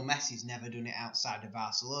Lionel Messi's never done it outside of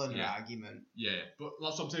Barcelona Yeah. argument. Yeah, but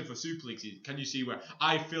that's what I'm saying for Super League. Can you see where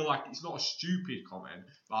I feel like it's not a stupid comment,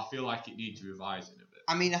 but I feel like it needs revising a bit.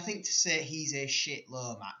 I mean, I think to say he's a shit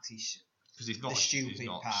Lomax is Because he's not the stupid he's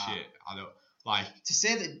not part. shit. I don't like to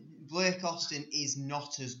say that Blake Austin is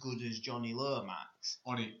not as good as Johnny Lomax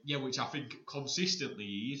on it. Yeah, which I think consistently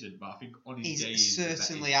he isn't, but I think on his day is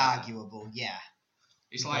certainly he's better. arguable. Yeah,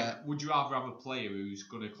 It's But- like, would you rather have a player who's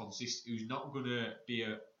gonna who's not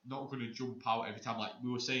gonna jump out every time? Like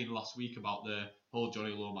we were saying last week about the whole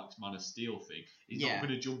Johnny Lomax Man of Steel thing. He's Yeah. not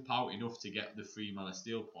gonna jump out enough to get the 3 Man of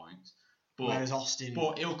Steel points. whereas Austin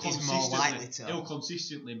But he'll is more likely to.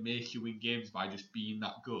 consistently make you win games by just being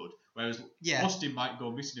that good. Whereas Yeah, Austin might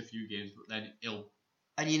go missing a few games, but then he'll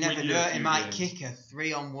and you never win you a know, he few might games. kick a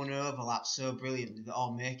 3-on-1 overlap so brilliantly that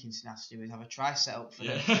all Makinson has to do is have a try set up for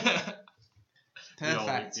them.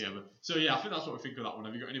 Perfect. So yeah, I think that's what we think of that one.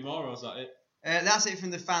 Have you got any more, or is that it? That's it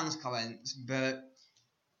from the fans' comments, but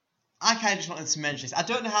I kind of just wanted to mention this. I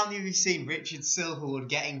don't know how many of you have seen Richard Silverwood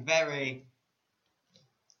getting very,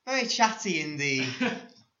 very chatty in the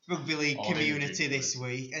rugby league Oh, community ridiculous. this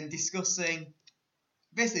week and discussing,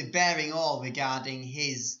 basically bearing all regarding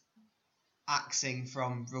his axing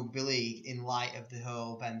from rugby league in light of the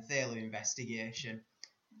whole Ben Thaler investigation.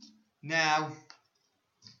 Now,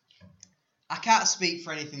 I can't speak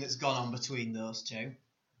for anything that's gone on between those two.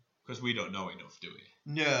 Because we don't know enough, do we?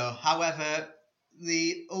 No, however,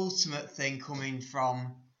 the ultimate thing coming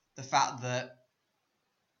from the fact that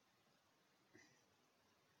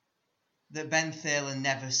Ben Thaler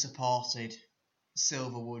never supported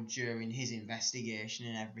Silverwood during his investigation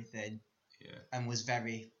and everything, Yeah. and was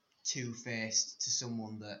very two-faced to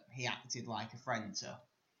someone that he acted like a friend to,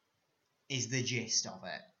 is the gist of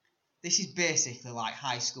it. This is basically like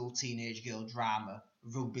high school teenage girl drama,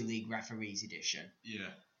 rugby league referees edition. Yeah.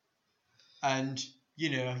 And, you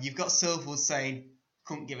know, you've got Silverwood saying,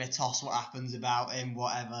 couldn't give a toss what happens about him,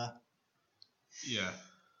 whatever. Yeah.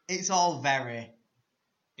 It's all very...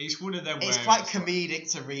 It's one of them It's where quite it's like-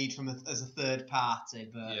 comedic to read from as a third party,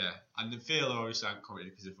 but... Yeah, and the Thaler obviously aren't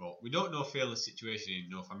committed because of what we don't know Thaler's situation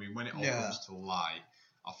enough. I mean, when it all No. comes to light,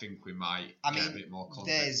 I think we might I get mean, a bit more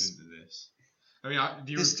there's- context into this. I mean,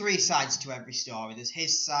 do you? There's three sides to every story. There's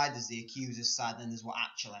his side, there's the accuser's side, then there's what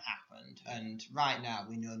actually happened. And right now,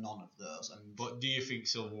 we know none of those. And But do you think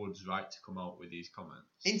Silverwood's right to come out with these comments?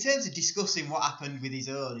 in terms of discussing what happened with his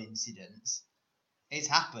own incidents, it's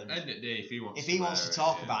happened. End of the day, if he wants, If he wants to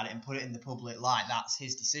talk yeah. about it and put it in the public light, that's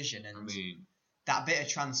his decision. And I mean, that bit of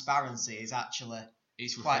transparency is actually...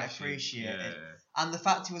 it's quite refreshing. appreciated. Yeah. And the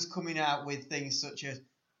fact he was coming out with things such as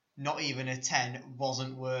not even a 10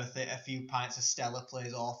 wasn't worth it, a few pints of Stella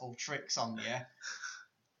plays awful tricks on you.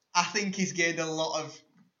 I think he's gained a lot of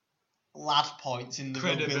lad points in the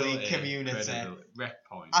rugby league community. Rep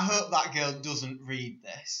point. I hope that girl doesn't read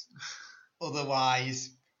this. Otherwise,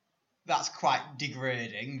 that's quite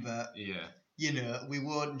degrading, but, Yeah. you know, we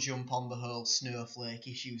won't jump on the whole snowflake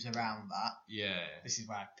issues around that. Yeah. This is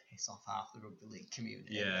why I piss off half the rugby league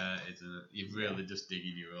community. Yeah, isn't it? You're really just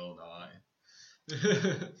digging your own, aren't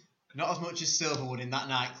you? Not as much as Silverwood in that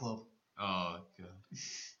nightclub. Oh god.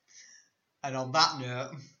 And on that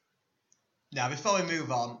note, now before we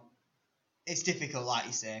move on, it's difficult, like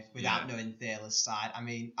you say, without Yeah. knowing Thaler's side. I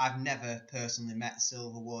mean, I've never personally met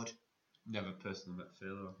Silverwood. Never personally met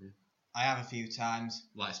Thaler, have you? I have a few times.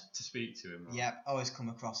 Like to speak to him. Or... Yep, always come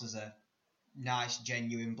across as a nice,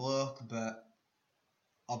 genuine bloke, but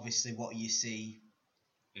obviously what you see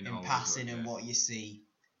in all passing his work, and yeah. what you see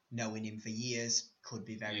knowing him for years could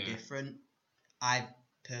be very Yeah. different. I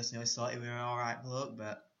personally always thought he was an alright bloke,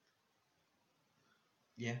 but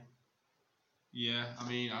yeah. Yeah, I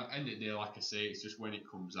mean, at the end of the day, like I say, it's just when it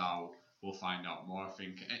comes out, we'll find out more. I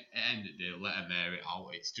think at the end of the day, let him air it out.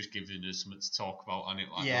 It's just giving us something to talk about on it.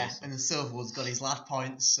 Like Yeah, also. and the Silverwood's got his lad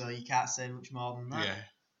points, so you can't say much more than that. Yeah,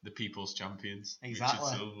 the people's champions. Exactly.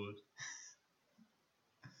 Richard Silverwood.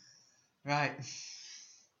 Right.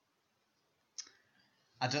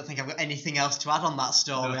 I don't think I've got anything else to add on that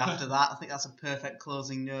story after that. I think that's a perfect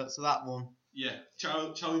closing note to that one. Yeah,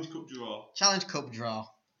 Challenge Cup draw. Challenge Cup draw.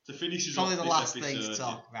 To finish us Probably off the this last episode, thing to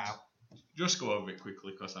talk about. Just go over it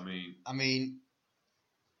quickly, because I mean,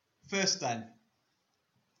 first then,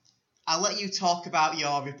 I'll let you talk about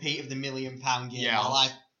your repeat of the £1 million game. Yeah,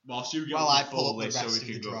 whilst you get while on I the pull full up the list so rest we of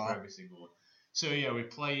can the go draw. for every single one. So yeah, we're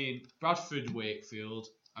playing Bradford Wakefield.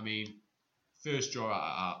 I mean, first draw out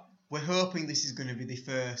of that. We're hoping this is going to be the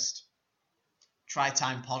first Try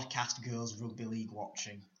Time podcast girls rugby league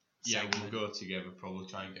watching. Yeah, segment. we'll go together, probably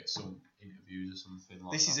try and get some interviews or something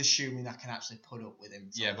like This that. is assuming I can actually put up with him.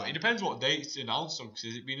 Yeah, but it depends what date it's announced on, because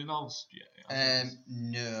has it been announced yet?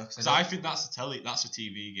 No. Because I think that's a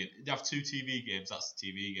TV game. They have 2 TV games, that's the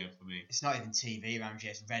TV game for me. It's not even TV around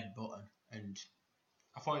here, it's Red Button. And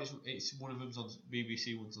I thought it's one of them's on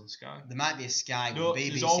BBC, one's on Sky. there might be a Sky No, one. BBC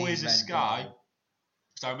there's always a Red Sky. Button.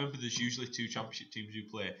 Because I remember there's usually 2 championship teams who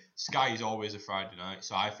play. Sky is always a Friday night,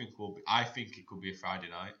 so I think it could be a Friday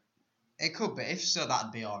night. It could be. If so,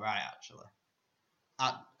 that'd be alright, actually.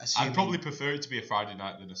 I'd probably prefer it to be a Friday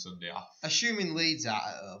night than a Sunday off. Assuming Leeds are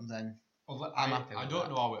at home, then I'm happy with I don't that.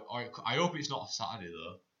 know how I hope it's not a Saturday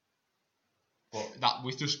though. But that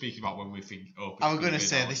we're just speaking about when we think. I was going to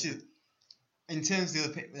say this is in terms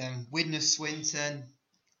of the Widnes Swinton.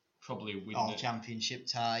 Probably win All it. championship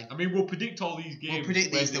tie. I mean, we'll predict all these games. We'll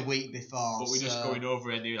predict these the week before. But we're just going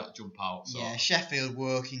over any that jump out. So. Yeah, Sheffield,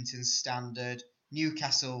 Workington, Standard.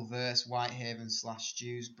 Newcastle versus Whitehaven /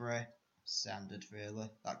 Dewsbury. Standard,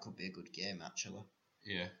 really. That could be a good game, actually.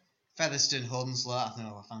 Yeah. Featherstone, Hunslet. I don't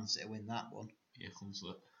know if I fancy to win that one. Yeah,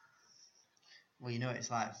 Hunslet. Well, you know,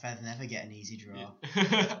 it's like Feather never get an easy draw.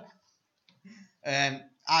 Yeah.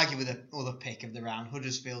 Argue with the other pick of the round,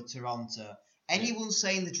 Huddersfield, Toronto. Anyone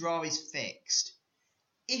saying the draw is fixed?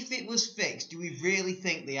 If it was fixed, do we really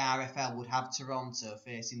think the RFL would have Toronto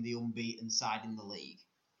facing the unbeaten side in the league?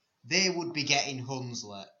 They would be getting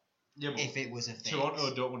Hunslet if it was a fix.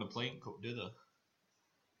 Toronto don't want to play in Cup, do they?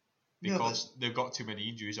 Because they've got too many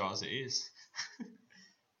injuries as it is.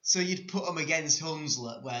 So you'd put them against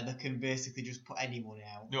Hunslet where they can basically just put anyone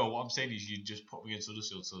out? No, what I'm saying is you'd just put them against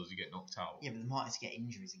Huddersfield so they get knocked out. Yeah, but they're more likely to get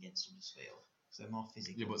injuries against Huddersfield. So they're more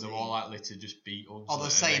physical. Yeah, but they're more likely to just beat Hunslet. Or they're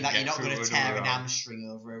saying that you're not going to tear an round. hamstring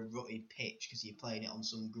over a rutted pitch because you're playing it on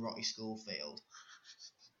some grotty school field.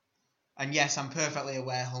 And yes, I'm perfectly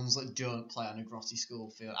aware Hunslet don't play on a grotty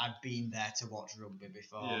school field. I've been there to watch rugby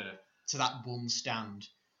before. Yeah. To that one stand.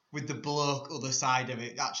 With the bloke other side of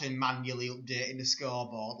it actually manually updating the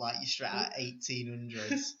scoreboard like you're straight at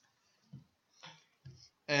 1800s.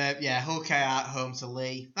 Yeah, Hawkeye at home to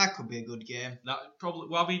Lee. That could be a good game. That probably.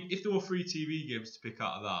 Well, I mean, if there were 3 TV games to pick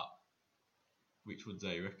out of that, which ones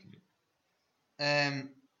are you reckon?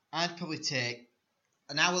 I'd probably take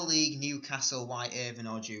an Our League, Newcastle, Whitehaven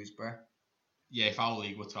or Dewsbury. Yeah, if our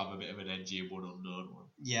league were to have a bit of an edgy one unknown one.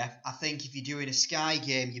 Yeah, I think if you're doing a Sky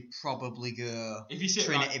game, you'd probably go If you say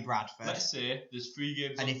Trinity like, Bradford. let's say there's 3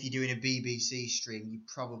 games. And if you're doing a BBC stream, you'd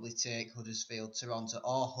probably take Huddersfield, Toronto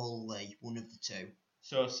or Hull Lee, one of the 2.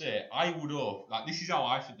 So say I would hope like this is how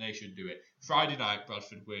I think they should do it. Friday night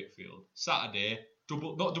Bradford Wakefield. Saturday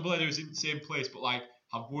not double headers in the same place, but like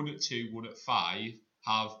have 1 at 2, 1 at 5.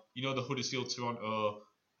 Have the Huddersfield Toronto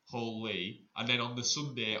Hull Lee, and then on the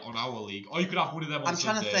Sunday on our league, or you could have one of them on I'm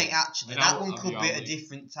Sunday. trying to think actually and that I'll one have could the be Our at a League.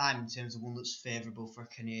 different time in terms of one that's favourable for a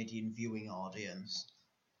Canadian viewing audience.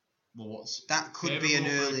 Well, what's That could be an favourable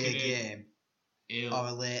for a earlier Canadian- game or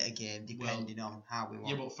a later game, depending on how we want.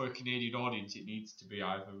 Yeah, but for a Canadian audience, it needs to be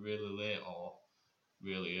either really late or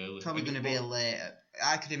really early. Probably going to be a later.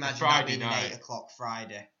 I could imagine Friday that being night. an 8 o'clock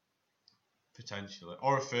Friday. Potentially,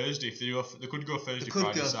 or a Thursday. If they could go Thursday, They could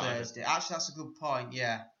Friday, go Saturday. Thursday. Actually, that's a good point.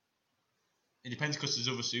 Yeah. It depends because there's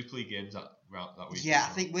other Super League games that week. Yeah, I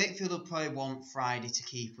think Wakefield will probably want Friday to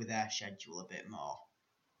keep with their schedule a bit more.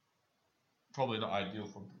 Probably not ideal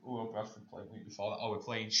for Bradford playing week before that. Oh, we're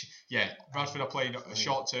playing. Bradford are playing a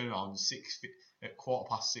short turnaround,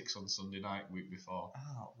 6:15 on Sunday night week before.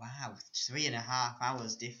 Oh wow, 3.5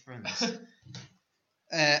 hours difference.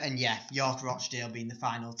 And yeah, York Rochdale being the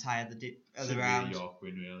final tie of the round. York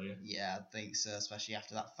win really. Yeah, I think so, especially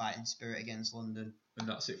after that fighting spirit against London. And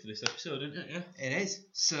that's it for this episode, isn't it? Yeah. It is.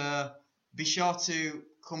 So be sure to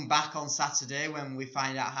come back on Saturday when we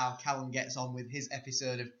find out how Callum gets on with his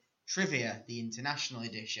episode of Trivia, the international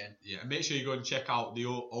edition. Yeah, and make sure you go and check out the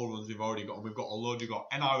old ones we've already got. We've got a load. We've got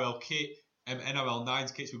NRL kit, NRL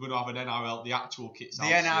 9s kits. We're going to have an NRL, the actual kits. The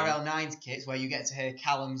NRL 9s kits where you get to hear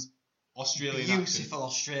Callum's Australian beautiful accent.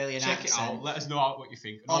 Australian Check accent. it out. Let us know what you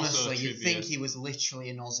think. And Honestly, also you'd trivia. think he was literally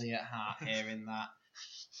an Aussie at heart hearing that.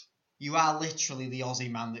 You are literally the Aussie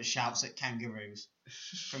man that shouts at kangaroos.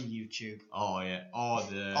 from YouTube. Oh yeah. Oh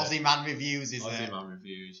the Aussie Man Reviews is Aussie it? Man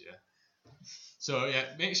Reviews, yeah. So yeah,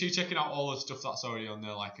 make sure you're checking out all the stuff that's already on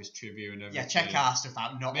there, like as trivia and everything. Yeah, check our stuff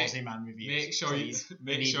out, not Make- Aussie Man Reviews. Make sure please. you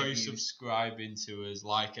We need you're reviews. subscribing to us,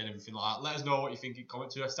 like and everything like that. Let us know what you think in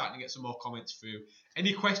comments. We're starting to get some more comments through.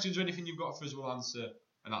 Any questions or anything you've got for us, we'll answer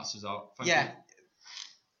and that's us out. Thank Yeah. you.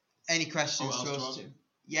 Any questions Oh, what for else us do too?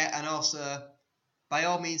 Yeah, and also, by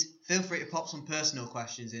all means, feel free to pop some personal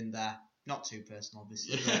questions in there. Not too personal,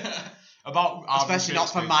 obviously. but About our especially not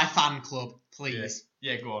from experience. my fan club, please.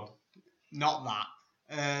 Yeah, go on. Not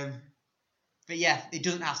that. But yeah, it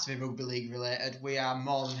doesn't have to be rugby league related. We are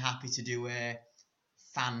more than happy to do a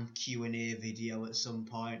fan Q&A video at some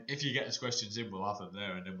point. If you get us questions in, we'll have them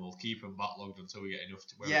there, and then we'll keep them backlogged until we get enough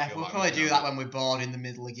to. Where Yeah, we feel we'll like probably we can do have that it. when we're bored in the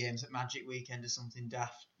middle of games at Magic Weekend or something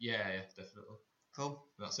daft. Yeah, definitely. Cool.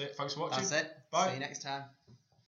 That's it. Thanks for watching. That's it. Bye. See you next time.